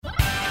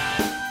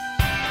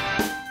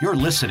You're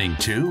listening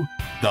to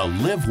the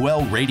Live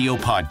Well Radio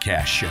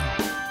Podcast Show.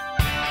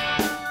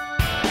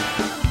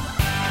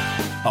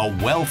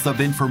 A wealth of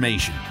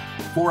information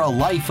for a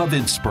life of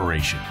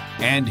inspiration.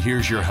 And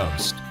here's your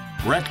host,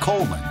 Brett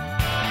Coleman.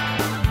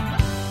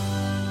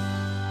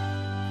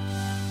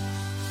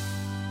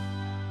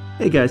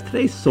 Hey guys,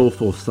 today's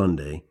Soulful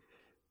Sunday.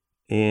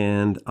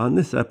 And on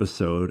this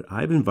episode,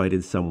 I've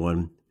invited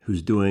someone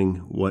who's doing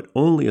what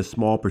only a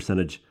small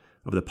percentage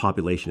of the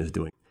population is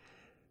doing.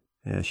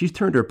 She's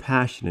turned her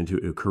passion into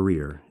a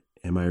career.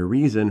 And my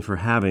reason for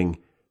having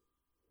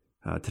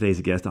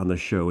today's guest on the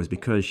show is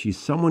because she's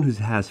someone who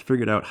has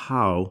figured out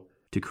how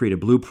to create a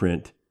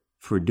blueprint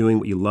for doing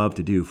what you love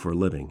to do for a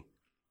living.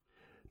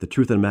 The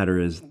truth of the matter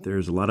is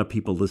there's a lot of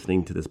people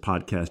listening to this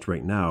podcast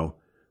right now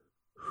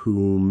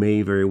who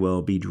may very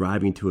well be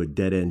driving to a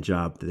dead-end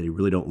job that they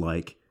really don't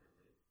like,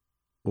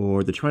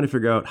 or they're trying to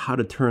figure out how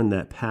to turn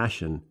that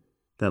passion,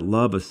 that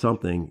love of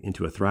something,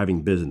 into a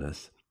thriving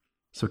business.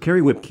 So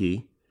Carrie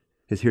Whipkey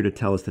is here to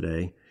tell us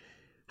today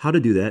how to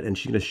do that, and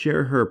she's going to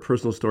share her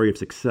personal story of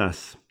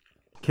success.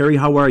 Carrie,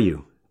 how are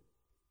you?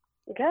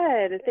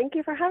 Good. Thank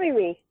you for having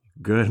me.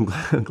 Good.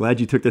 I'm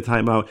glad you took the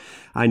time out.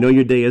 I know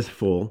your day is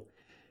full,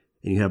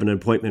 and you have an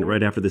appointment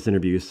right after this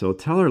interview. So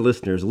tell our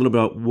listeners a little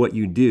about what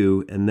you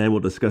do, and then we'll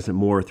discuss it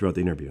more throughout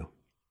the interview.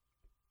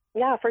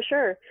 Yeah, for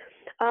sure.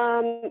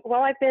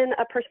 Well, I've been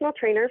a personal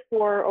trainer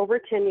for over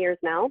 10 years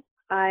now.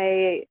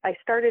 I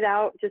started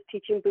out just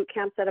teaching boot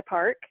camps at a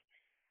park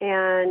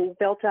and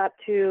built up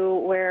to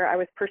where I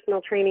was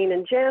personal training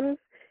in gyms,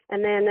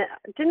 and then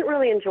didn't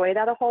really enjoy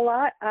that a whole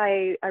lot.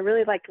 I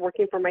really liked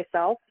working for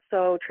myself,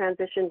 so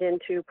transitioned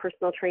into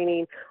personal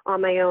training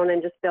on my own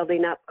and just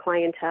building up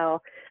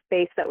clientele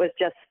base that was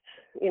just,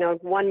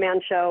 one-man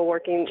show,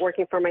 working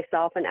for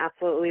myself, and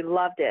absolutely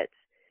loved it.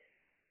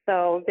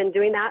 So I've been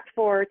doing that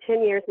for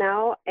 10 years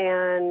now,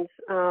 and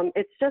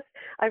it's just,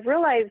 I've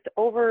realized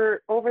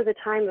over the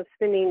time of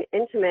spending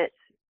intimate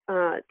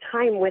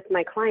time with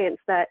my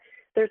clients that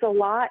there's a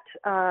lot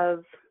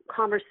of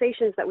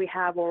conversations that we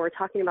have when we're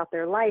talking about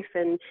their life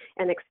and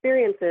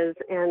experiences,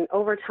 and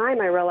over time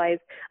I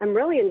realized I'm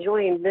really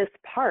enjoying this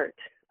part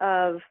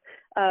of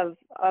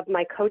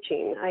my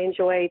coaching. I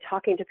enjoy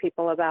talking to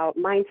people about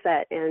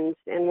mindset and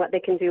what they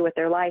can do with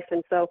their life.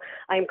 And so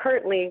I'm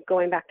currently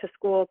going back to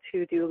school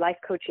to do life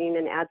coaching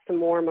and add some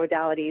more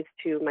modalities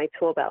to my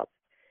tool belt.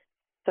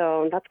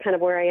 So that's kind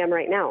of where I am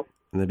right now.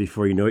 And then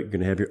before you know it, you're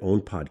going to have your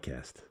own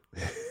podcast.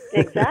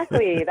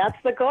 Exactly. That's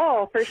the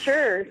goal for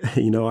sure.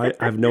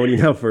 I've known you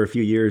now for a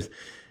few years,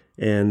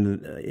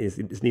 and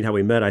it's neat how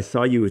we met. I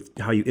saw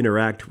how you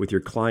interact with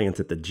your clients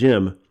at the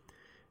gym.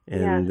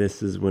 And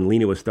This is when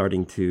Lena was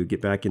starting to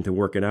get back into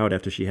working out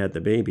after she had the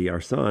baby,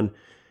 our son.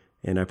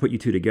 And I put you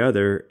two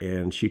together,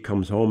 and she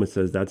comes home and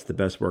says, that's the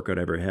best workout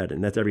I ever had.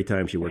 And that's every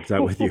time she works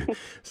out with you.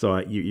 So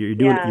you're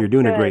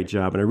doing a great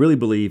job. And I really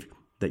believe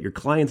that your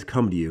clients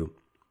come to you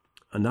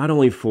not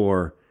only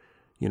for,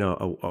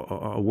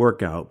 a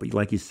workout, but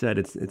like you said,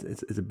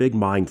 it's a big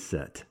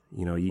mindset.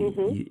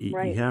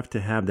 You have to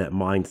have that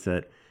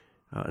mindset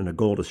and a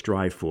goal to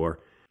strive for.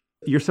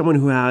 You're someone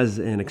who has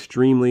an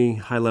extremely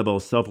high level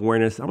of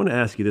self-awareness. I want to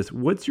ask you this.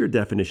 What's your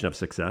definition of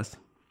success?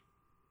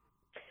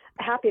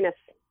 Happiness.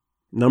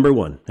 Number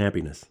one,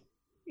 happiness.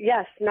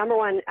 Yes, number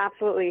one,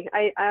 absolutely.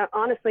 I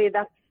honestly,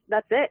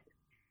 that's it.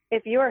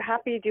 If you are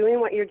happy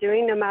doing what you're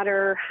doing, no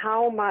matter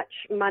how much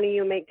money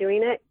you make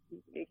doing it,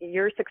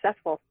 you're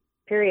successful,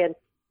 period.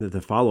 The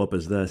follow-up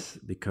is this,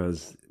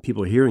 because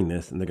people are hearing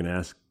this and they're going to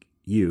ask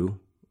you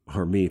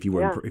or me, if you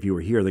were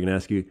here, they're going to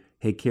ask you,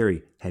 hey,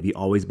 Carrie, have you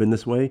always been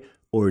this way?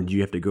 Or do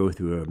you have to go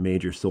through a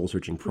major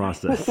soul-searching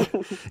process?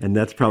 And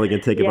that's probably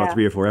going to take about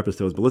 3 or 4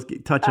 episodes. But let's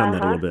touch on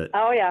that a little bit.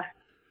 Oh yeah.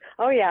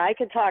 I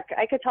could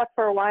talk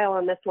for a while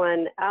on this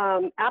one.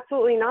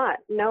 Absolutely not.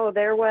 No,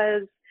 there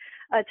was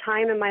a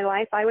time in my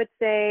life. I would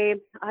say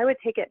I would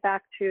take it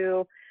back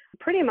to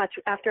pretty much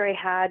after I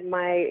had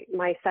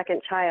my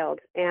second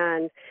child,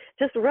 and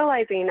just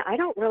realizing I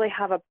don't really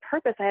have a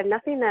purpose. I have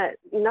nothing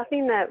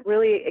that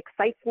really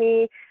excites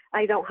me.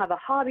 I don't have a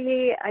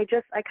hobby. I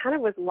kind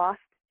of was lost.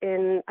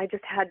 I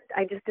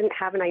just didn't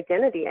have an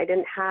identity. I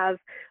didn't have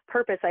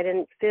purpose. I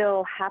didn't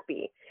feel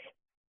happy,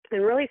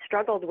 and really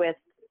struggled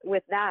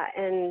with that,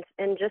 and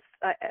just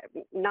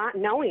not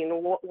knowing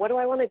what do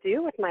I want to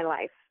do with my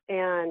life.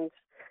 And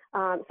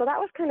so that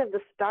was kind of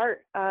the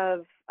start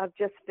of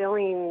just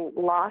feeling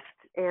lost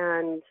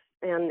and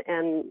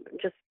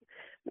just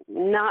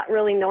not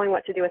really knowing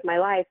what to do with my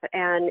life.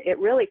 And it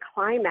really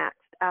climaxed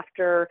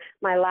after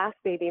my last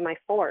baby, my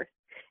fourth,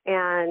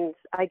 and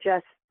I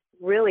just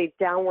really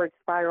downward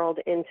spiraled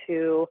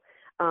into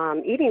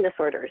eating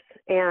disorders,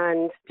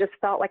 and just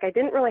felt like I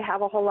didn't really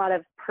have a whole lot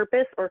of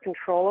purpose or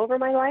control over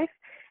my life.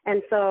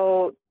 And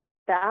so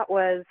that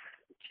was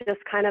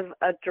just kind of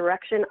a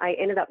direction I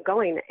ended up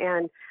going,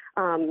 and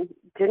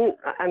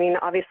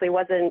obviously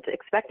wasn't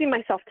expecting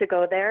myself to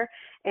go there.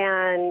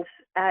 And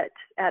at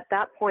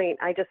that point,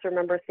 I just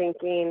remember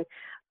thinking,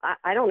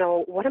 I don't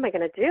know, what am I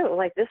going to do?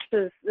 Like, this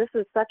is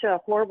such a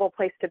horrible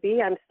place to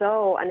be. I'm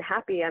so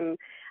unhappy. I'm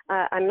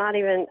not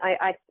even,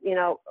 I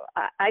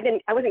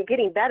wasn't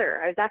getting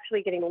better. I was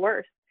actually getting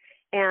worse.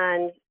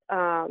 And,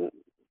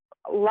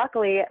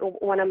 luckily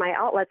one of my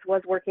outlets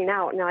was working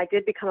out. Now I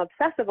did become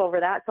obsessive over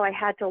that. So I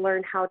had to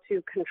learn how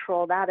to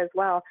control that as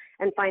well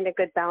and find a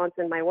good balance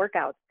in my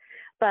workouts.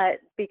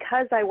 But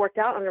because I worked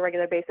out on a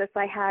regular basis,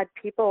 I had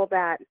people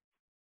that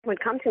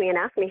would come to me and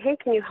ask me, hey,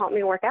 can you help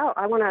me work out?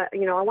 I want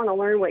to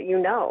learn what you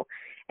know.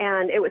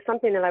 And it was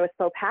something that I was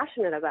so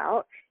passionate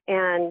about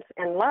and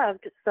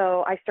loved.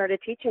 So I started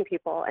teaching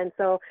people. And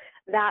so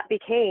that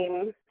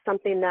became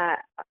something that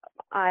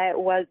I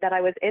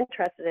was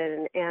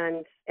interested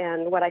in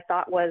and what I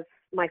thought was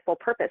my full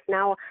purpose.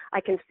 Now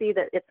I can see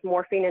that it's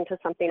morphing into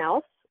something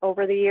else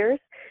over the years,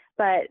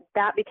 but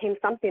that became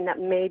something that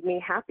made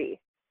me happy.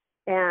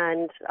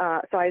 And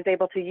so I was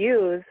able to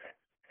use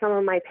some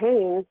of my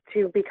pain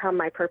to become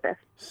my purpose.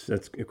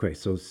 That's okay.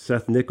 So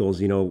Seth Nichols,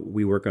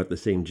 we work out at the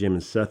same gym,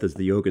 and Seth is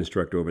the yoga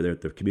instructor over there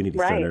at the community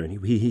center.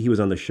 And he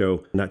was on the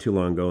show not too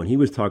long ago, and he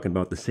was talking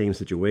about the same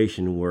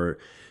situation where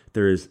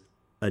there's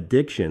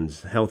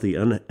addictions, healthy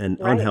and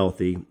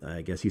unhealthy.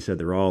 I guess he said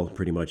they're all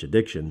pretty much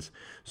addictions.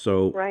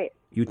 So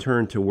you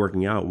turn to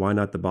working out. Why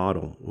not the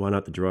bottle? Why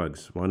not the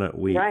drugs? Why not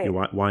we?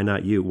 Why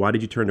not you? Why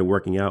did you turn to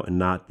working out and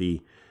not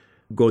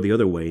go the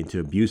other way into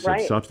abusive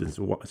substance?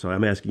 So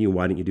I'm asking you,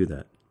 why didn't you do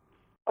that?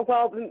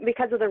 Well,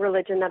 because of the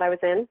religion that I was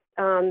in,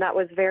 that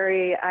was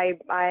very.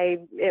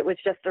 It was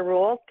just a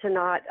rule to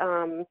not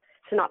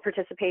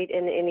participate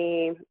in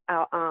any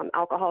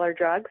alcohol or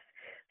drugs.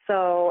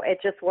 So it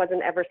just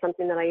wasn't ever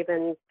something that I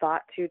even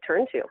thought to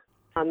turn to.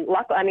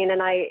 Luckily,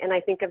 and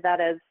I think of that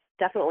as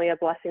definitely a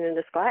blessing in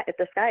disguise,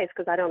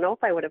 because I don't know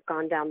if I would have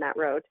gone down that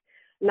road.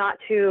 Not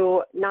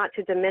to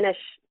diminish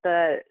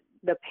the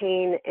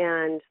pain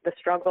and the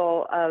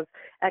struggle of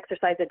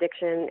exercise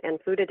addiction and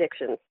food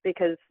addictions,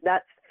 because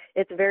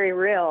it's very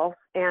real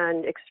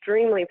and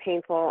extremely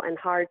painful and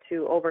hard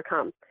to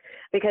overcome,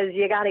 because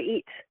you got to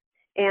eat,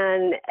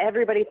 and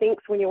everybody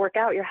thinks when you work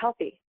out you're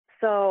healthy.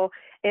 So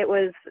it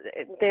was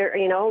there,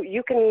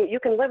 you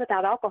can live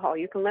without alcohol,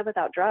 you can live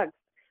without drugs,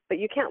 but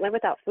you can't live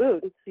without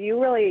food. So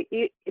you really,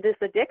 this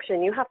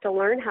addiction, you have to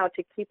learn how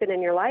to keep it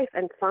in your life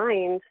and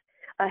find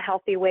a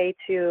healthy way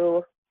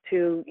to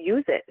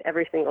use it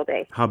every single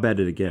day. How bad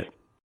did it get?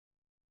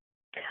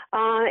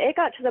 It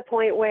got to the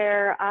point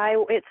where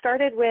it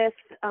started with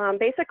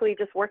basically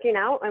just working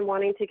out and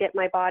wanting to get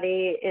my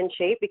body in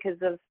shape because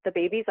of the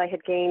babies. I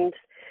had gained,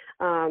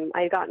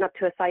 I had gotten up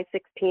to a size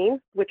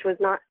 16, which was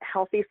not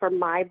healthy for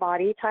my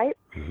body type,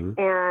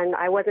 and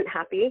I wasn't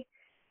happy.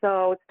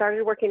 So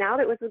started working out.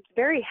 It was a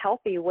very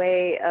healthy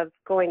way of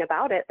going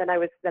about it that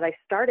I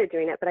started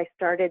doing it, but I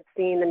started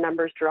seeing the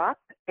numbers drop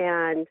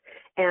and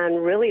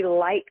really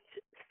liked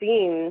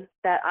seeing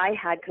that I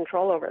had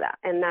control over that,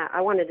 and that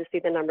I wanted to see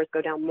the numbers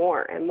go down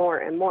more and more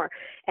and more.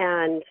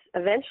 And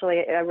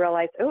eventually I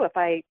realized, if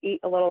I eat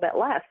a little bit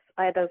less,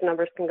 those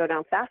numbers can go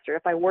down faster.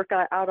 If I work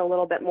out a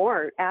little bit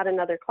more, add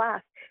another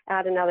class,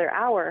 add another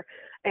hour.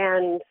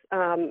 And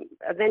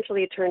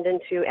eventually it turned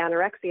into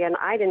anorexia, and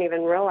I didn't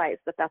even realize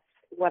that that's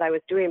what I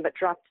was doing, but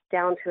dropped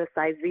down to a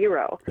size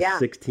 0.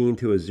 16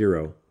 to a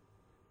 0.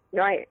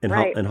 Right. And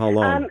right. How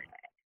long?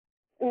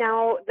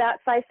 Now, that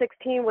size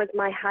 16 was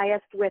my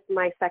highest with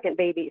my second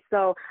baby.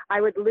 So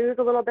I would lose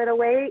a little bit of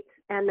weight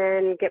and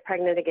then get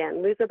pregnant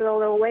again, lose a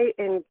little weight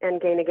and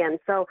gain again.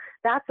 So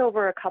that's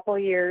over a couple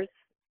years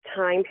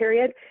time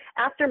period.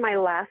 After my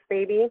last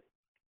baby,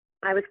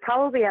 I was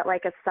probably at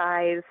like a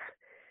size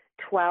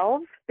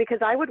 12, because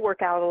I would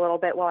work out a little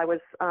bit while I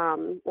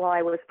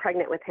was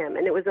pregnant with him.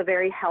 And it was a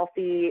very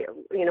healthy,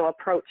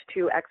 approach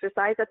to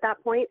exercise at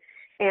that point.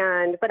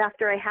 But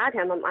after I had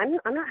him,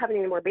 I'm not having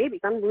any more babies.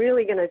 I'm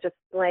really going to just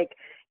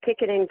kick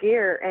it in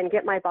gear and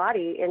get my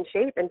body in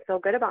shape and feel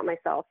good about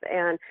myself.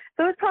 And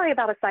so it was probably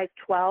about a size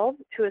 12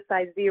 to a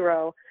size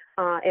 0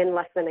 in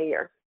less than a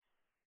year.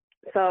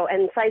 So,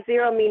 and size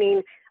 0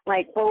 meaning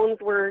bones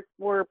were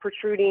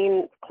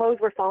protruding, clothes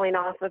were falling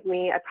off of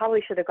me. I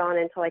probably should have gone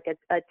into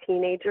a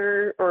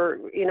teenager or,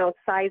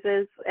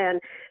 sizes. And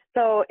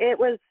so it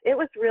was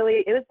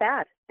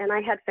bad. And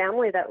I had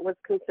family that was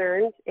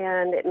concerned,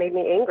 and it made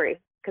me angry,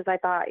 because I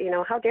thought,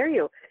 how dare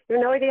you? You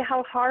have no idea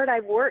how hard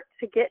I've worked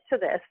to get to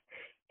this.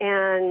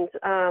 And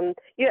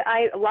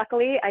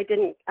luckily I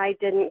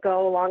didn't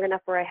go long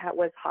enough where I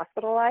was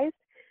hospitalized.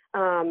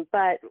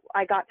 But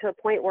I got to a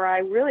point where I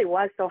really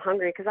was so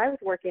hungry, because I was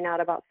working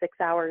out about 6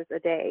 hours a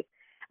day,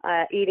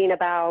 eating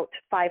about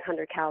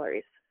 500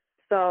 calories.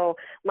 So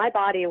my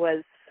body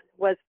was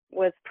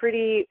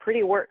pretty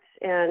worked,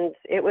 and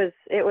it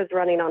was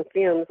running on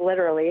fumes,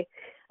 literally.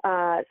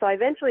 So I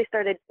eventually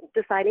started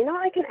deciding,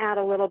 I can add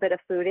a little bit of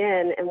food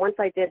in. And once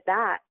I did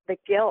that, the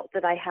guilt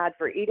that I had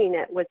for eating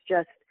it was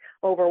just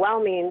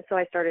overwhelming. So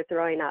I started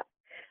throwing up.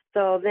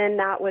 So then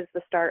that was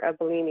the start of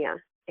bulimia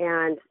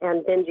and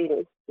binge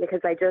eating,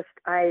 because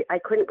I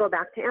couldn't go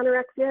back to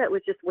anorexia. It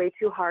was just way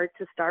too hard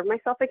to starve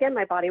myself again.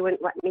 My body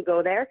wouldn't let me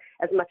go there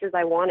as much as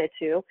I wanted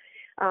to.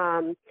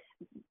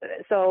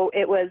 so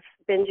it was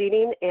binge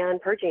eating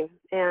and purging.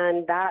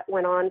 And that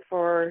went on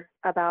for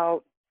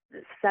about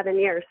 7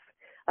 years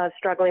of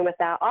struggling with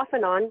that off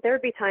and on. There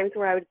would be times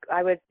where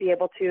I would be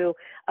able to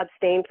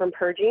abstain from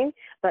purging,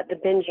 but the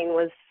binging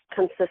was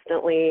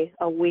consistently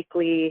a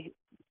weekly,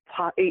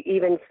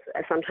 even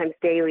sometimes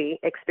daily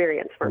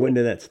experience for me. When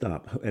did that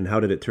stop, and how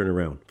did it turn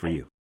around for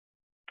you?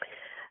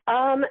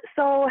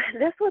 So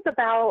this was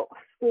about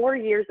 4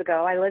 years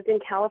ago. I lived in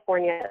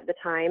California at the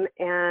time,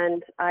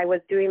 and I was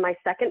doing my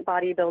second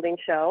bodybuilding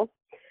show.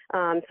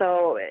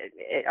 So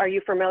are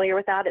you familiar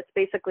with that? It's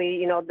basically,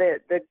 you know,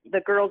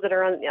 the girls that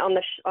are on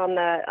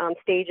the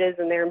stages,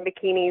 and they're in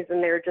bikinis,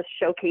 and they're just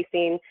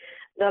showcasing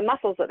the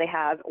muscles that they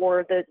have,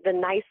 or the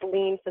nice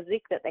lean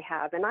physique that they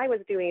have. And I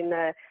was doing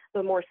the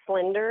more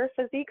slender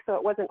physique, so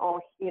it wasn't all,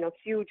 you know,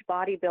 huge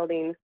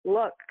bodybuilding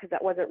look, because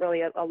that wasn't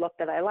really a look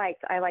that I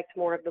liked. I liked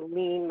more of the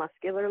lean,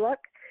 muscular look.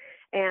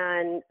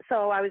 And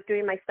so I was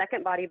doing my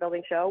second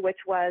bodybuilding show, which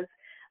was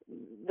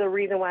the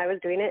reason why I was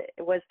doing it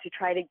was to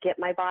try to get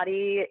my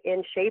body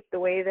in shape the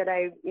way that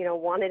I, you know,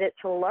 wanted it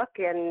to look.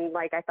 And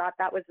like, I thought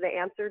that was the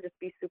answer, just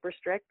be super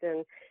strict.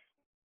 And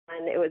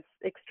it was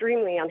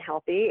extremely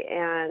unhealthy,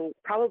 and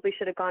probably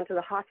should have gone to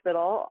the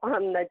hospital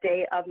on the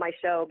day of my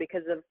show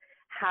because of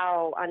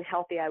how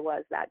unhealthy I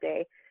was that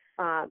day.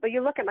 But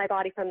you look at my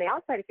body from the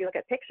outside, if you look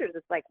at pictures,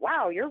 it's like,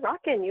 wow, you're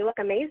rocking, you look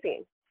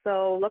amazing.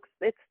 So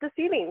it's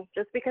deceiving.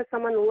 Just because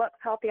someone looks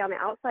healthy on the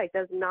outside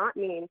does not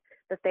mean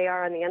that they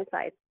are on the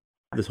inside.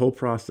 This whole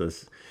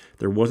process,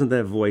 there wasn't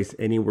that voice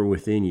anywhere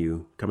within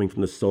you, coming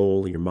from the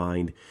soul, your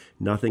mind,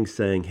 nothing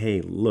saying,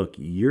 hey, look,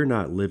 you're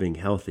not living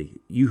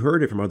healthy. You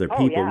heard it from other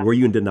people. Yeah. Were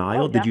you in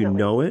denial? Did you Definitely.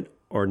 know it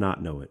or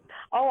not know it?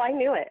 Oh, I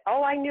knew it.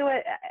 I knew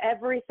it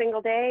every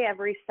single day,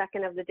 every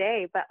second of the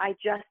day, but I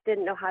just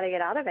didn't know how to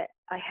get out of it.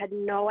 I had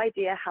no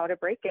idea how to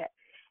break it.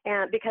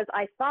 And because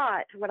I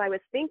thought, what I was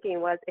thinking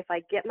was, if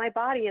I get my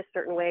body a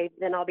certain way,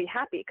 then I'll be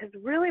happy. Because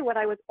really what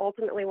I was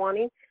ultimately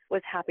wanting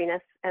was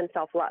happiness and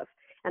self-love.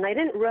 And I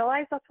didn't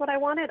realize that's what I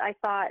wanted. I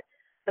thought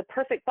the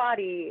perfect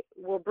body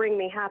will bring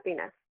me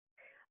happiness.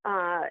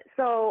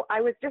 So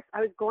I was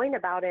going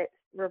about it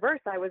reverse.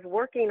 I was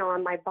working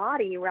on my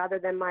body rather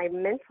than my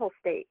mental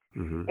state.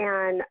 Mm-hmm.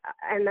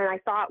 And then I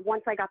thought,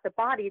 once I got the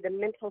body, the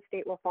mental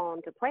state will fall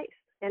into place.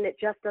 And it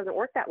just doesn't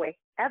work that way,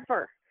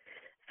 ever.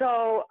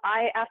 So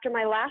after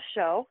my last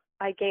show,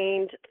 I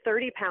gained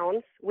 30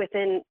 pounds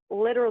within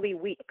literally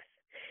weeks.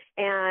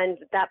 And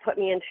that put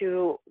me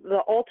into the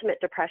ultimate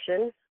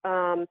depression.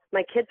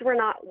 My kids were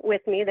not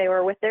with me. They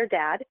were with their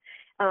dad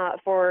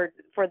for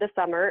the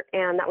summer.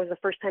 And that was the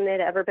first time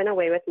they'd ever been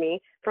away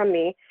from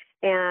me.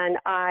 And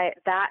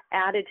that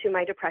added to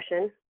my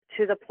depression,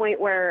 to the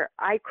point where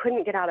I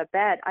couldn't get out of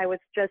bed. I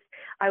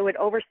would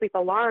oversleep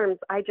alarms.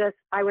 I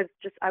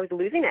was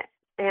losing it.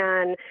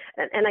 And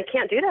I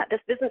can't do that.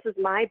 This business is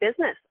my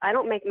business. I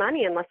don't make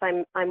money unless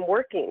I'm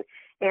working.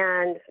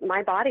 And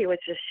my body was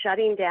just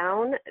shutting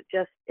down,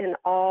 just in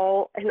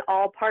all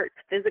parts,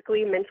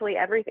 physically, mentally,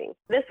 everything.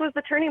 This was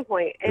the turning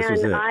point.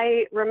 And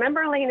I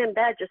remember laying in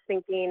bed just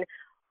thinking,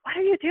 what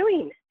are you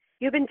doing?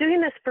 You've been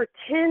doing this for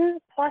 10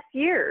 plus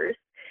years,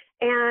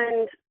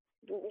 and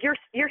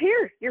you're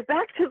here.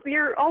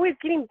 You're always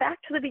getting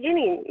back to the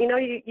beginning. You know,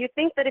 you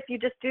think that if you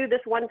just do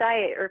this one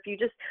diet, or if you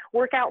just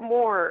work out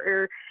more,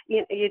 or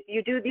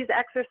you do these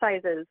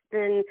exercises,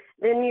 then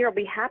you'll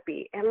be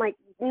happy. And like,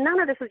 none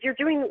of this is,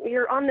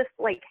 you're on this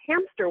like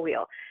hamster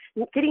wheel,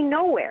 getting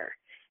nowhere.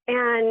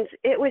 And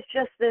it was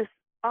just this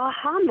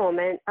aha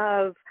moment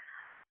of,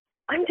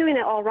 I'm doing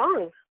it all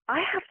wrong.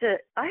 I have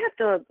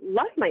to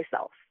love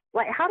myself.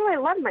 Like, how do I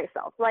love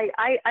myself? Like,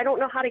 I don't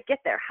know how to get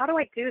there. How do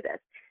I do this?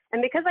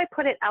 And because I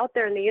put it out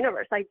there in the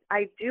universe,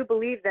 I do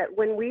believe that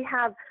when we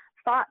have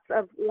thoughts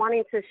of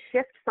wanting to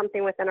shift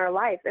something within our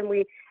life, and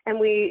we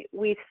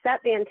set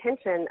the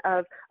intention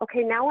of, okay,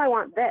 now I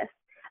want this,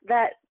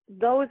 that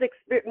those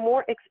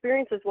more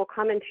experiences will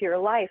come into your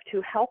life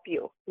to help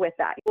you with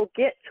that. You'll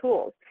get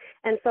tools.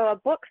 And so a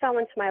book fell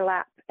into my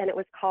lap, and it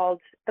was called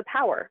The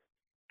Power.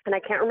 And I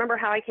can't remember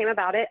how I came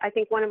about it. I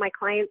think one of my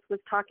clients was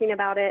talking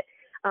about it.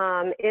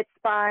 It's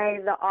by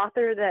the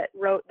author that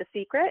wrote The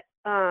Secret,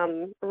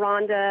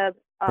 Rhonda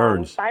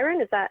Burns.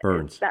 Byron. Is that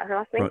her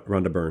last name?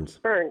 Rhonda Burns.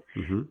 Burns.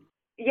 Mm-hmm.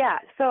 Yeah.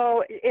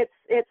 So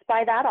it's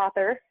by that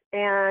author,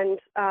 and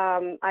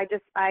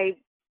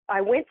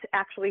I went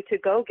actually to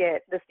go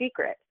get The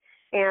Secret,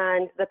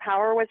 and The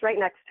Power was right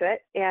next to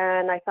it,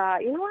 and I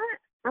thought, you know what,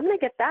 I'm gonna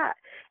get that.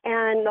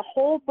 And the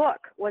whole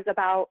book was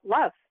about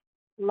love,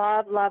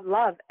 love, love,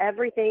 love.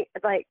 Everything,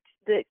 like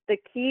the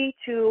key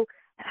to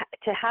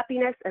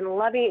happiness and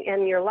loving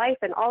in your life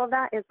and all of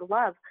that is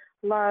love.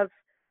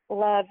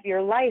 Love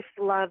your life,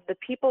 love the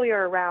people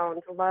you're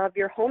around, love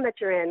your home that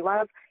you're in,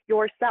 love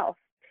yourself.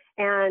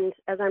 And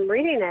as I'm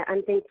reading it,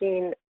 I'm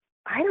thinking,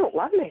 I don't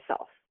love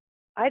myself.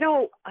 I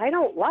don't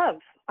love.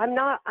 I'm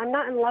not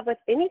in love with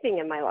anything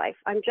in my life.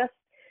 I'm just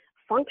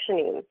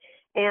functioning.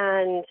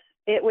 And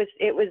it was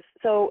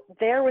so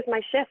there was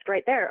my shift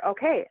right there.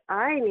 Okay,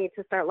 I need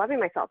to start loving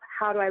myself.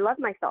 How do I love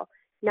myself?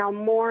 Now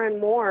more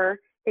and more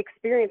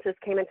experiences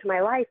came into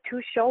my life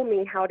to show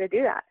me how to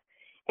do that.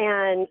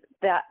 And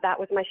that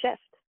was my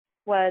shift.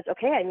 Was,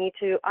 okay, I need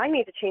to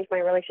change my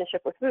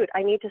relationship with food.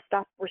 I need to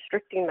stop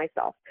restricting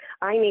myself.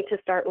 I need to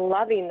start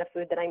loving the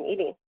food that I'm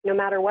eating, no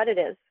matter what it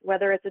is,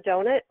 whether it's a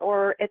donut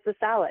or it's a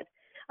salad.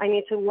 I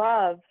need to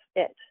love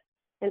it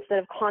instead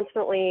of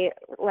constantly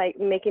like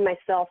making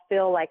myself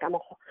feel like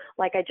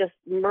like I just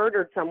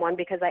murdered someone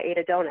because I ate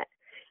a donut.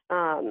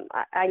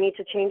 I need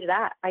to change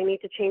that. I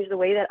need to change the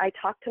way that I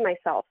talk to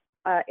myself.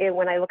 And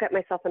when I look at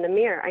myself in the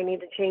mirror, I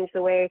need to change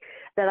the way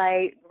that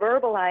I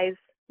verbalize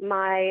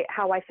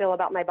how I feel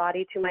about my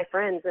body to my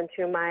friends and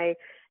to my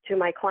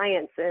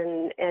clients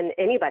and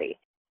anybody.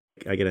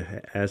 I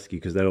gotta ask you,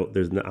 because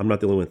I'm not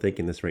the only one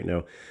thinking this right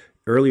now.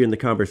 Earlier in the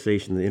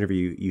conversation, the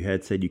interview, you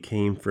had said you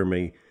came from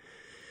a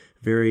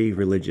very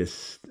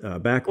religious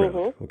background.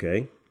 Mm-hmm.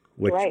 Okay,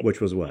 right.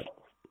 Which was what?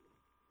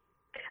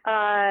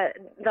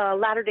 The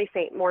Latter-day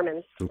Saint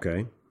Mormons.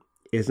 Okay,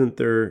 isn't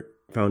their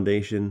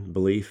foundation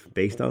belief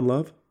based on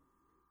love?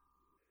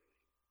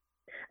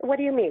 What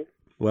do you mean?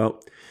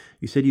 Well,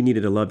 you said you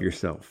needed to love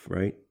yourself,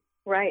 right?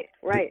 Right.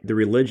 The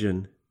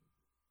religion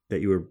that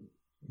you were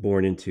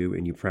born into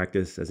and you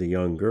practiced as a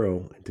young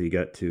girl until you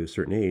got to a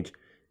certain age,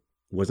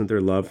 wasn't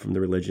there love from the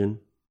religion?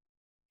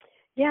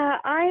 Yeah,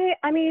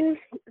 I mean,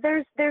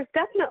 there's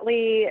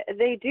definitely,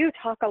 they do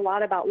talk a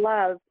lot about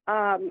love.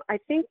 I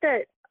think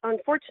that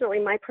unfortunately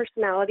my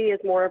personality is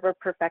more of a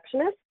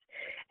perfectionist.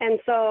 And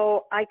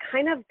so I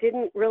kind of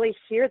didn't really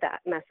hear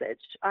that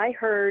message. I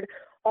heard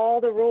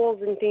all the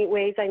rules and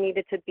ways I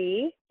needed to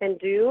be and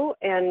do,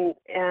 and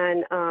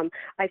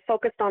I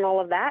focused on all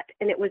of that,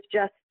 and it was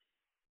just,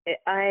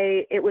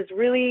 it was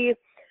really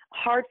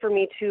hard for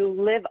me to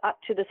live up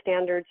to the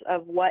standards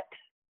of what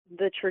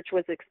the church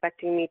was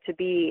expecting me to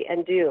be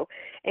and do,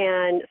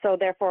 and so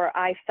therefore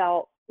I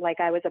felt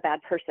like I was a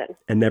bad person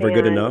and never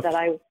good enough.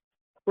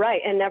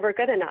 Right, and never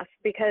good enough,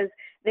 because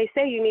they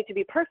say you need to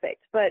be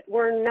perfect, but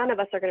none of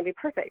us are going to be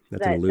perfect.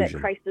 That's an illusion. That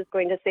Christ is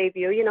going to save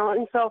you,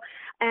 and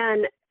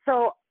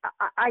so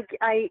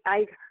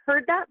I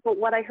heard that, but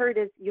what I heard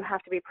is you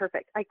have to be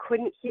perfect. I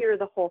couldn't hear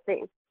the whole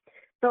thing.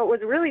 So it was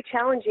really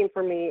challenging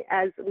for me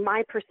as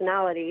my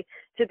personality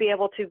to be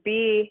able to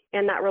be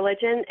in that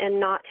religion and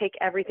not take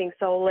everything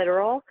so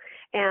literal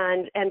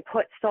and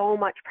put so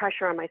much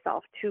pressure on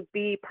myself to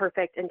be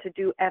perfect and to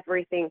do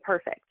everything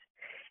perfect.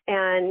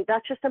 And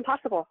that's just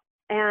impossible.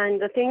 And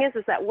the thing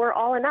is that we're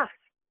all enough,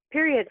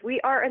 period.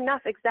 We are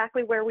enough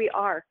exactly where we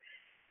are.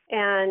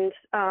 And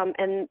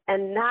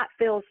that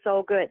feels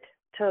so good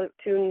to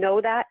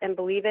know that and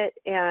believe it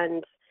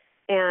and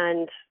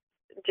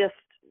just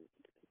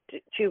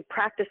to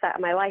practice that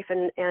in my life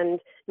and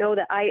know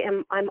that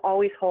I'm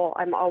always whole.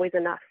 I'm always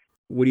enough.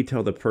 What do you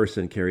tell the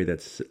person, Carrie,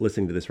 that's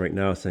listening to this right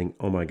now saying,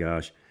 oh my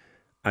gosh,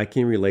 I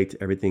can relate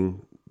to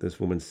everything this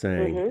woman's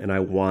saying, mm-hmm. and I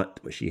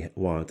want what she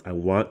wants. I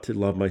want to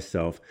love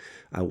myself.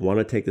 I want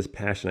to take this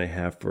passion I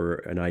have for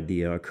an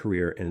idea, a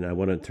career, and I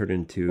want to turn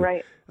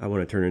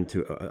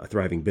into a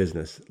thriving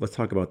business. Let's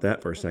talk about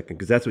that for a second,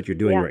 because that's what you're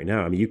doing right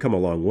now. I mean, you come a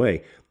long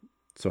way.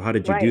 So how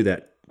did you do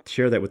that?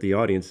 Share that with the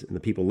audience and the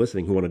people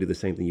listening who want to do the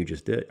same thing you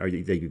just did, or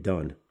that you've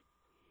done.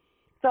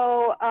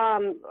 So,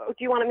 do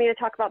you want me to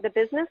talk about the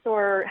business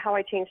or how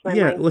I changed my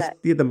mindset?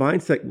 The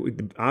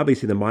mindset.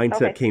 Obviously, the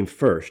mindset came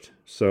first.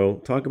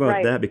 So, talk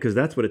about that, because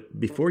that's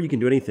before you can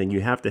do anything,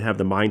 you have to have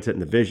the mindset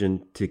and the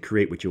vision to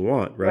create what you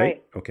want,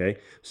 right? Okay.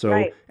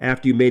 So,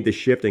 after you made the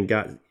shift and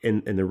got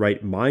in the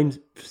right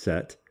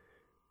mindset,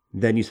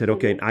 then you said,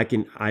 okay,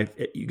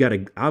 mm-hmm. You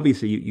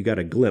got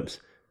a glimpse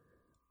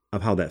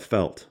of how that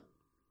felt.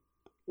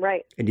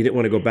 Right. And you didn't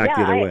want to go back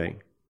the other way.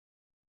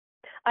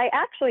 I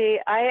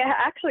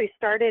actually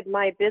started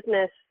my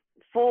business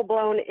full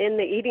blown in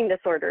the eating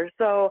disorder.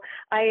 So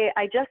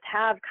I just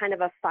have kind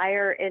of a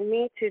fire in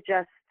me to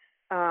just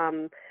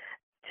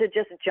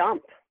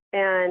jump,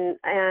 and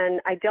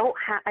I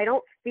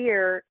don't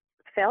fear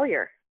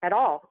failure at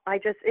all.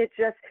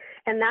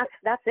 And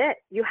that's it.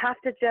 You have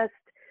to just,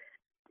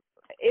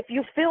 if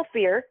you feel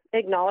fear,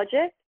 acknowledge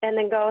it and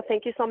then go,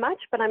 thank you so much,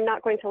 but I'm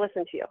not going to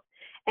listen to you,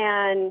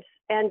 and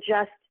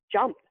just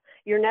jump.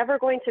 You're never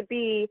going to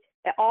be,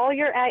 all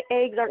your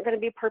eggs aren't going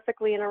to be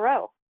perfectly in a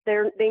row.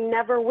 They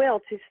never will,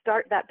 to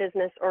start that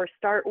business or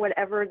start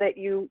whatever that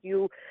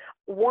you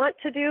want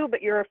to do,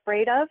 but you're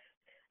afraid of.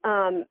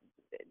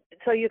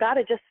 So you got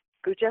to just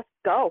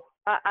go.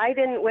 I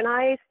didn't, when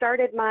I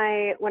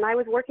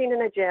was working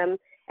in a gym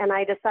and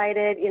I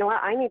decided, you know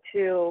what,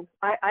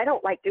 I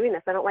don't like doing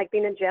this. I don't like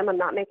being in a gym. I'm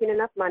not making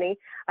enough money.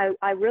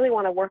 I really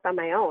want to work on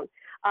my own.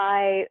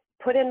 I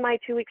put in my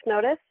 2 weeks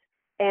notice.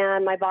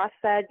 And my boss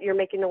said, you're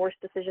making the worst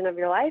decision of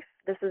your life.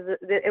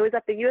 It was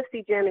at the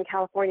UFC gym in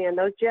California. And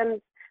those gyms,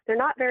 they're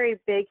not very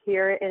big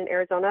here in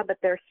Arizona, but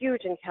they're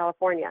huge in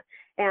California.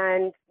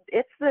 And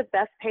it's the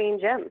best paying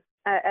gym,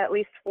 at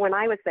least when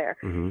I was there.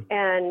 Mm-hmm.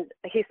 And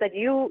he said,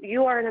 you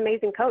are an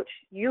amazing coach.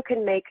 You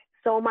can make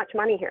so much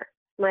money here.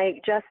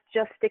 Like, just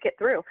stick it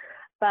through.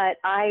 But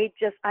I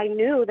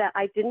knew that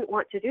I didn't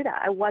want to do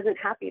that. I wasn't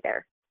happy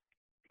there.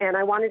 And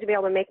I wanted to be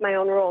able to make my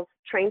own rules,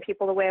 train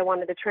people the way I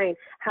wanted to train,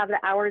 have the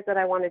hours that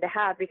I wanted to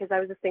have, because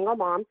I was a single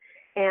mom.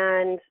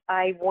 And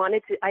I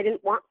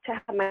didn't want to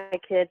have my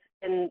kids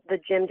in the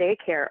gym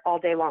daycare all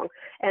day long.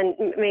 And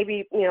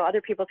maybe,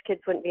 other people's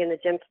kids wouldn't be in the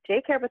gym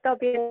daycare, but they'll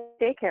be in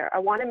daycare. I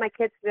wanted my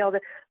kids to be able to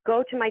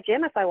go to my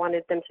gym if I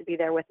wanted them to be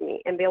there with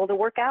me and be able to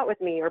work out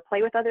with me or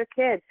play with other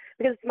kids,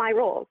 because it's my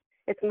rules.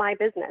 It's my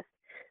business.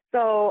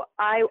 So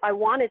I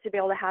wanted to be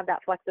able to have that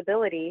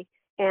flexibility.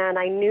 And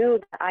I knew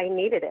that I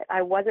needed it.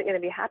 I wasn't going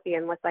to be happy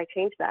unless I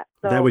changed that.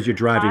 So that was your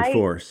driving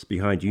force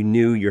behind. You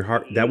knew your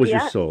heart. That was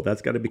your soul.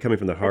 That's got to be coming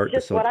from the heart.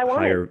 It's just what I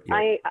wanted.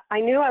 I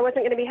knew I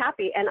wasn't going to be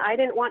happy, and I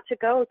didn't want to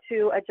go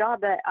to a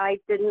job that I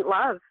didn't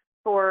love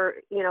for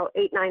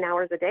 8-9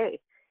 hours a day,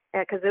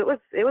 because it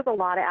was a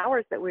lot of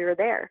hours that we were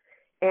there,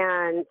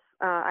 and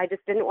I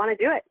just didn't want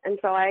to do it. And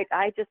so I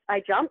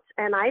jumped,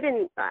 and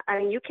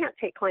you can't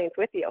take clients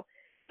with you.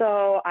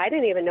 So I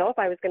didn't even know if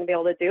I was going to be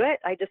able to do it.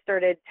 I just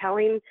started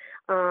telling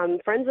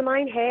friends of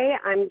mine, hey,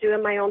 I'm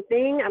doing my own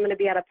thing. I'm going to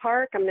be at a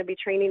park. I'm going to be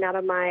training out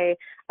of my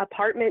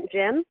apartment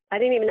gym. I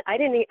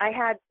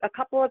had a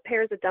couple of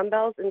pairs of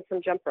dumbbells and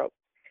some jump ropes,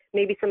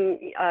 maybe some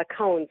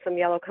cones, some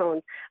yellow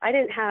cones. I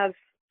didn't have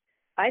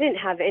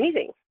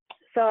anything.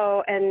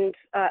 So, and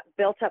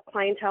built up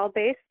clientele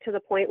base to the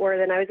point where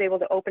then I was able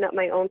to open up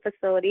my own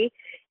facility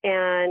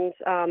and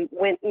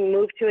went and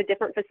moved to a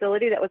different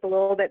facility that was a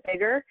little bit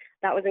bigger.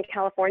 That was in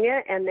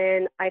California. And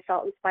then I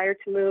felt inspired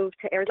to move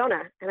to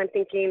Arizona. And I'm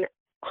thinking,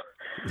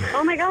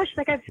 oh my gosh,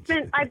 like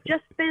I've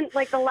just spent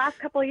like the last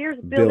couple of years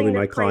building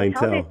my this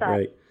clientele base up.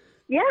 Right.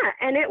 Yeah.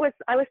 And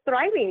I was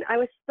thriving. I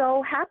was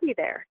so happy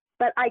there,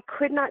 but I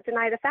could not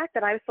deny the fact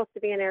that I was supposed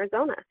to be in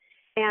Arizona.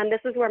 And this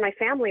is where my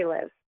family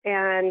lives.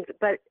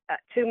 But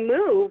to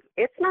move,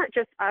 it's not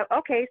just,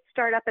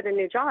 start up at a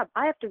new job.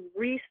 I have to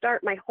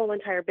restart my whole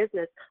entire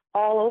business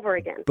all over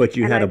again. But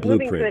you had a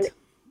blueprint.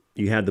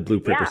 You had the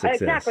blueprint for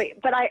success. Yeah, exactly.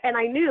 But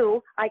I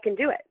knew I can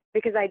do it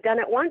because I'd done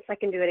it once. I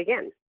can do it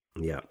again.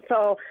 Yeah.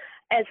 So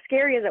as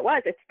scary as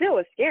it still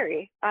was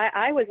scary.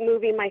 I was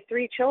moving my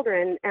 3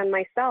 children and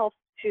myself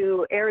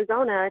to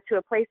Arizona, to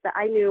a place that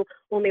I knew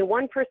only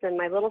one person,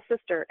 my little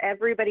sister,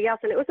 everybody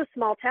else. And it was a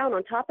small town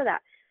on top of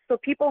that. So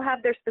people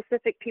have their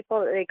specific people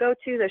that they go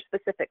to, their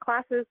specific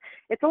classes.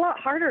 It's a lot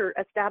harder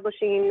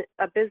establishing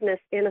a business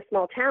in a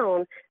small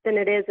town than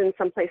it is in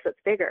some place that's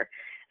bigger.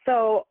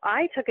 So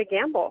I took a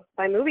gamble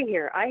by moving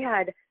here. I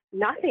had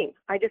nothing.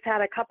 I just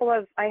had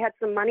I had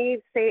some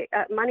money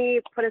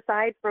put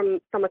aside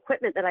from some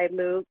equipment that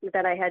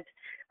I had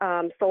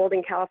sold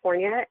in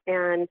California,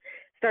 and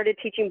started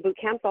teaching boot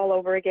camps all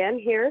over again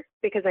here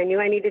because I knew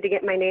I needed to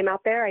get my name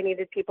out there. I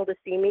needed people to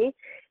see me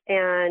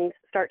and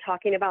start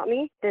talking about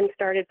me. Then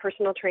started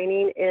personal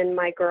training in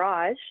my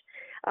garage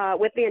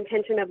with the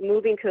intention of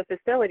moving to a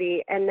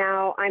facility. And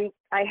now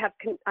I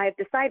have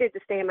decided to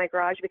stay in my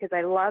garage because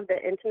I love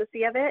the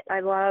intimacy of it.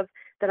 I love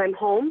that I'm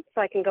home, so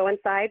I can go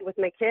inside with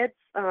my kids.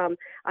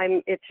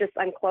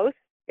 I'm close.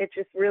 It's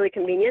just really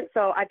convenient.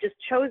 So I've just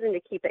chosen to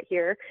keep it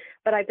here,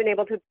 but I've been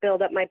able to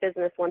build up my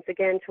business once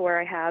again to where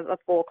I have a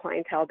full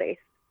clientele base.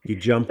 You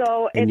jumped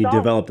and you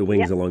developed the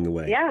wings along the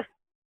way. Yeah.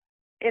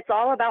 It's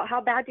all about how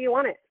bad do you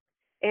want it,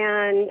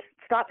 and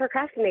stop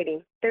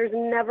procrastinating. There's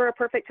never a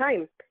perfect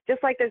time.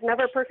 Just like there's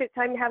never a perfect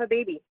time to have a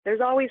baby.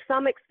 There's always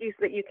some excuse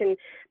that you can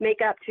make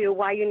up to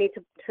why you need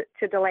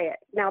to delay it.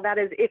 Now that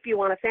is if you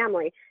want a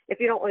family. If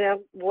you don't,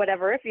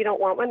 whatever, if you don't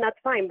want one, that's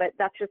fine. But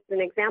that's just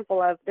an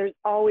example of there's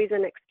always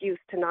an excuse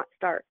to not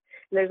start.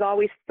 And there's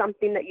always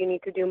something that you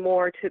need to do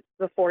more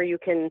before you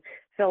can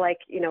feel like,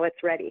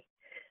 it's ready.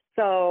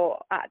 So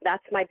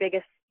that's my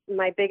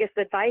biggest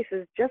advice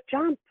is just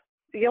jump.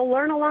 You'll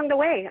learn along the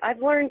way.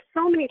 I've learned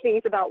so many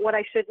things about what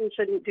I should and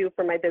shouldn't do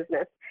for my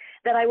business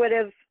that I would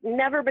have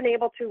never been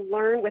able to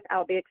learn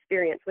without the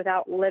experience,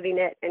 without living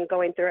it and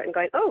going through it and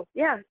going, oh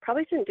yeah,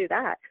 probably shouldn't do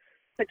that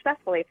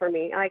successfully for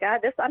me. I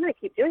got this. I'm going to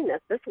keep doing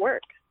this. This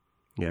works.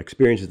 Yeah.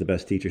 Experience is the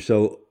best teacher.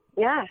 So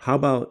yeah. How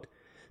about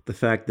the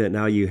fact that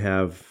now you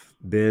have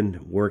been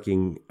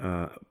working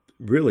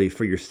really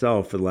for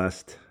yourself for the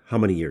last, how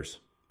many years?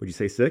 Would you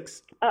say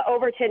 6?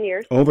 Over 10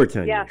 years. Over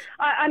 10 yeah. years.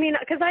 I mean,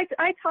 because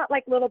I taught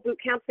like little boot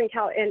camps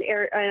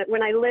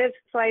when I lived.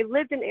 So I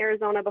lived in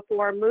Arizona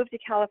before, moved to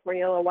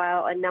California a little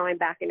while, and now I'm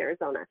back in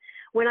Arizona.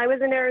 When I was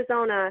in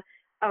Arizona,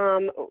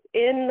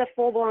 in the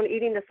full-blown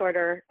eating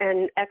disorder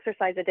and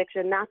exercise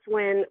addiction, that's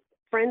when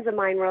friends of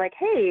mine were like,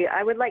 hey,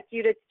 I would like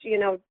you to,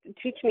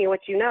 teach me what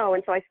you know.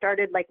 And so I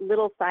started like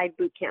little side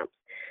boot camps.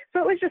 So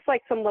it was just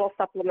like some little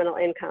supplemental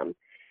income.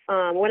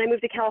 When I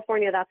moved to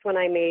California, that's when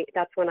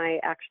I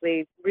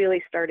actually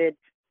really started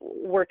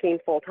working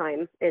full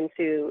time in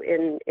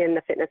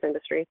the fitness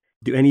industry.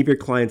 Do any of your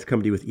clients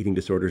come to you with eating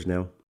disorders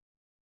now?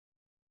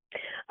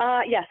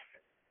 Yes,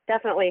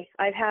 definitely.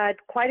 I've had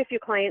quite a few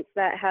clients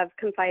that have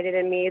confided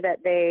in me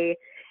that they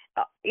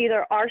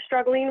either are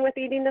struggling with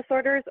eating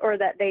disorders or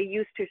that they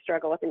used to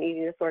struggle with an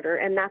eating disorder.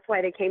 And that's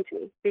why they came to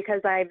me,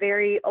 because I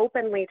very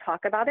openly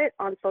talk about it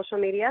on social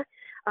media,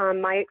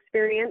 my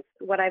experience,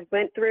 what I've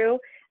went through.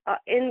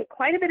 in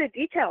quite a bit of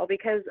detail,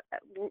 because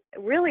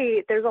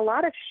really there's a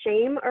lot of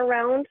shame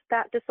around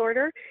that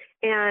disorder,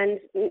 and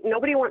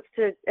nobody wants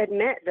to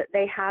admit that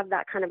they have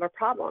that kind of a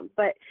problem,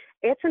 but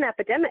it's an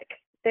epidemic.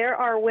 There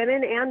are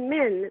women and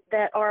men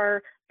that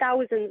are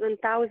thousands and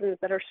thousands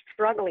that are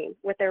struggling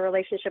with their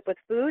relationship with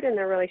food and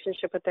their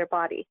relationship with their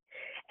body.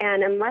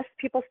 And unless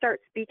people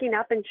start speaking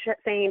up and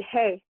saying,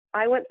 hey,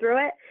 I went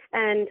through it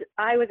and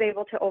I was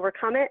able to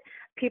overcome it,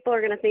 people are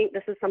going to think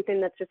this is something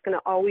that's just going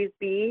to always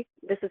be,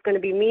 this is going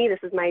to be me, this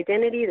is my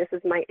identity, this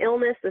is my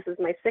illness, this is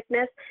my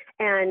sickness,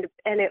 and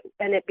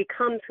it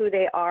becomes who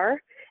they are,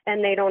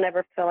 and they don't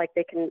ever feel like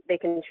they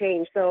can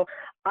change. So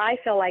I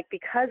feel like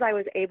because I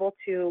was able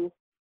to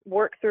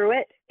work through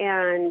it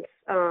and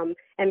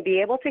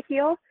be able to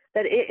heal,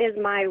 that it is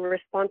my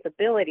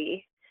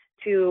responsibility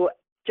to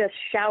just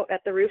shout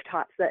at the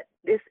rooftops that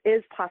this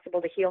is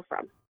possible to heal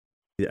from.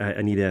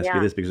 I need to ask you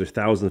this, because there's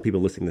thousands of people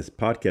listening to this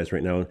podcast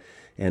right now,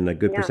 and a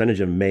good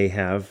percentage of them may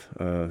have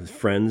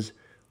friends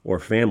or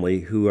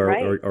family who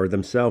are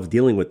themselves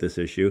dealing with this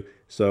issue.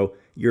 So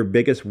your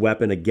biggest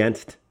weapon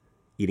against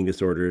eating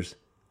disorders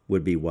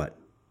would be what?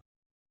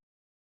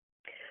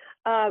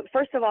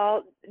 First of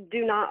all,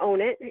 do not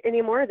own it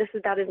anymore.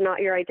 That is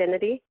not your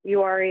identity.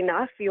 You are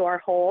enough. You are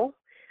whole.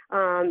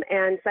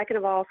 And second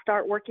of all,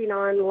 start working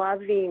on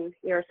loving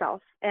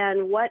yourself.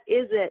 And what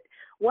is it?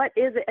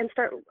 And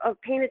start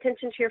paying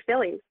attention to your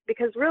feelings,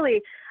 because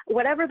really,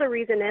 whatever the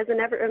reason is,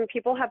 and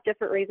people have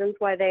different reasons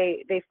why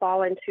they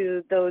fall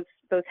into those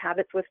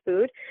habits with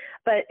food,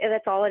 but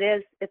that's all it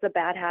is. It's a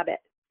bad habit.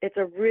 It's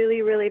a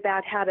really, really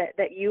bad habit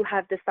that you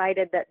have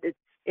decided that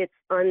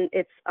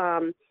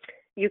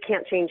you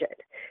can't change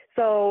it.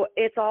 So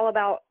it's all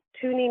about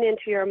tuning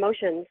into your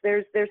emotions.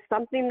 There's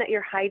something that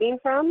you're hiding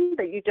from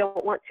that you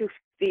don't want to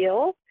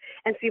feel.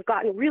 And so you've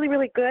gotten really,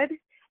 really good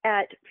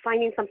at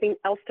finding something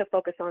else to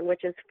focus on,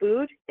 which is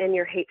food and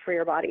your hate for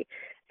your body.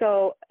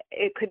 So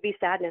it could be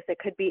sadness, it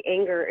could be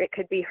anger, it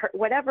could be hurt,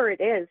 whatever it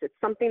is, it's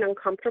something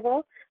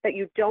uncomfortable that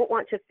you don't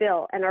want to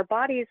feel. And our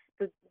bodies,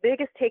 the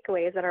biggest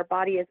takeaway is that our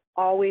body is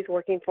always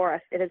working for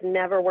us. It is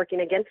never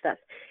working against us.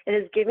 It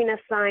is giving us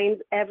signs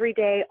every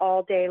day,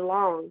 all day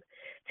long,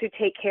 to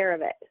take care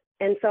of it.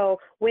 And so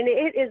when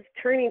it is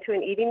turning to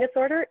an eating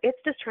disorder, it's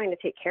just trying to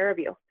take care of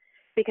you,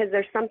 because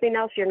there's something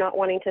else you're not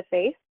wanting to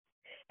face.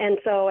 And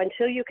so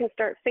until you can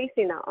start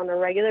facing that on a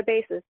regular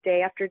basis,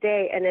 day after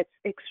day, and it's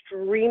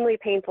extremely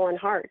painful and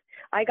hard.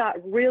 I got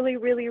really,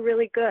 really,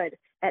 really good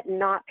at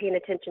not paying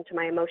attention to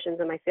my emotions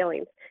and my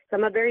feelings. So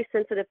I'm a very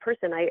sensitive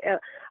person.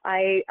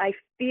 I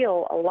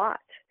feel a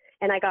lot,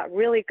 and I got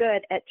really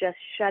good at just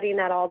shutting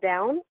that all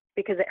down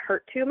because it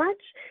hurt too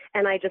much,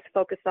 and I just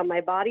focused on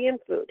my body and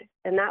food,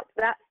 and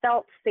that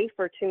felt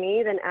safer to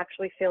me than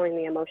actually feeling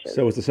the emotions.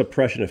 So it's a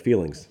suppression of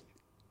feelings.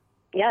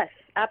 Yes,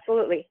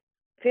 absolutely.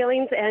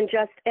 Feelings and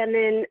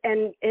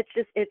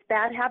it's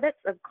bad habits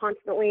of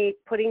constantly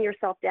putting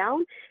yourself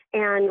down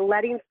and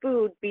letting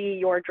food be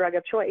your drug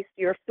of choice.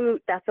 Your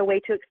food, that's a way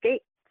to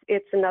escape.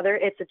 It's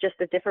just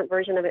a different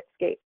version of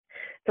escape.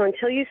 So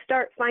until you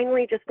start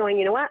finally just going,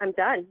 you know what, I'm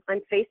done.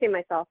 I'm facing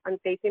myself. I'm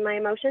facing my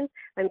emotions.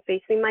 I'm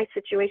facing my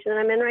situation that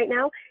I'm in right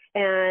now.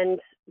 And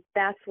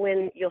that's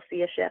when you'll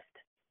see a shift.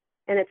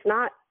 And it's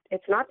not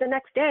the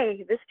next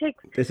day.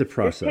 It's a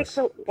process. This takes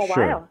a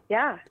while.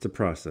 Yeah. It's a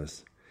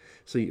process.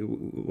 So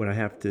what I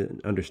have to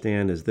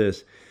understand is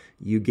this: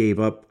 you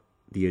gave up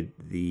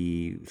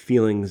the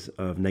feelings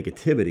of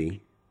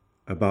negativity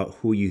about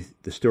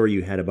the story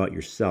you had about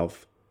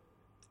yourself,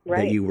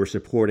 that you were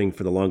supporting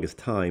for the longest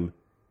time.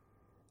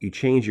 You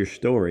change your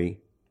story,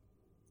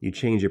 you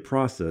change your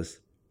process,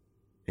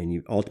 and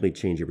you ultimately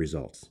change your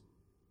results.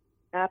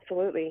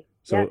 Absolutely.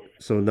 So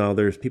now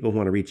there's people who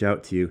want to reach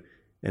out to you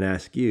and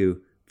ask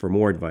you for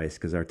more advice,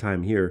 because our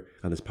time here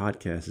on this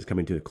podcast is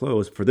coming to a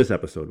close for this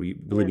episode.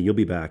 Believe me, you'll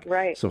be back.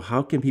 Right. So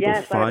how can people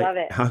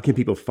how can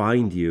people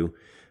find you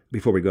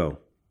before we go?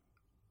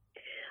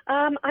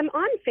 I'm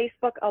on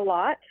Facebook a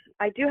lot.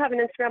 I do have an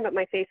Instagram, but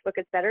my Facebook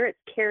is better. It's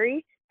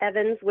Kari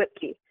Evans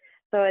Whipkey.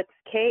 So it's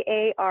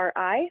Kari.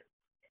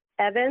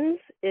 Evans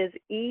is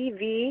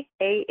EVANS,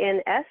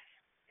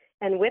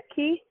 and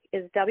Whipkey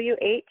is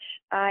WHIP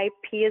as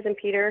in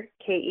Peter,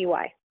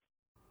 KEY.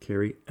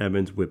 Kari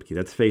Evans Whipkey.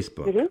 That's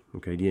Facebook. Mm-hmm.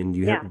 Okay. And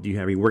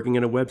are you working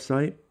on a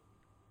website?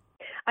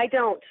 I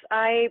don't.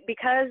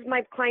 Because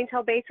my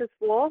clientele base is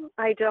full,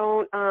 I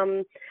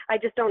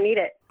just don't need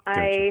it.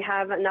 Gotcha. I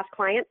have enough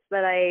clients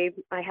that I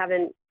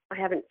haven't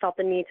felt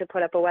the need to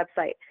put up a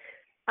website.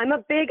 I'm a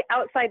big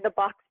outside the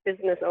box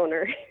business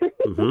owner.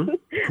 Mm-hmm.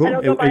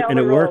 Cool. And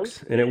it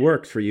works. And it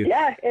works for you.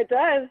 Yeah, it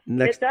does.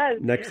 It does.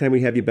 Next time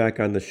we have you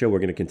back on the show, we're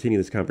going to continue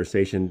this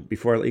conversation.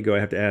 Before I let you go, I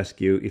have to ask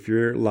you, if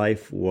your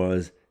life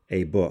was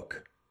a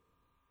book,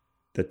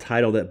 the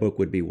title of that book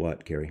would be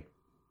what, Kari?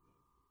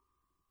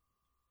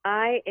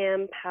 I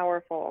Am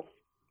Powerful.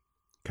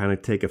 Kind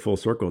of take a full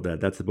circle of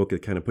that. That's the book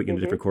that kind of put you in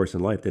a different course in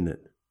life, didn't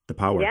it? The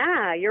Power.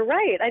 Yeah, you're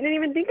right. I didn't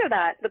even think of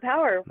that. The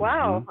Power.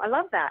 Wow. I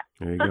love that.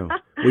 There you go.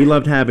 We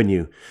loved having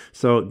you.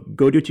 So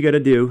go do what you got to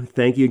do.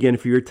 Thank you again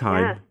for your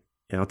time.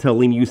 And I'll tell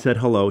Lena you said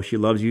hello. She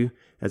loves you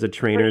as a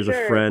trainer, as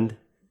a friend.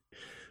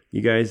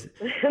 You guys,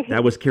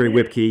 that was Carrie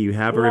Whipke. You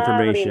have her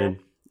information. Lena.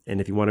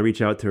 And if you want to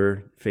reach out to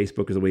her,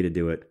 Facebook is a way to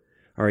do it.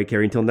 All right,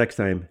 Carrie, until next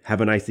time,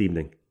 have a nice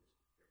evening.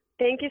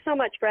 Thank you so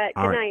much, Brett.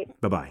 Good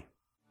night. Bye-bye.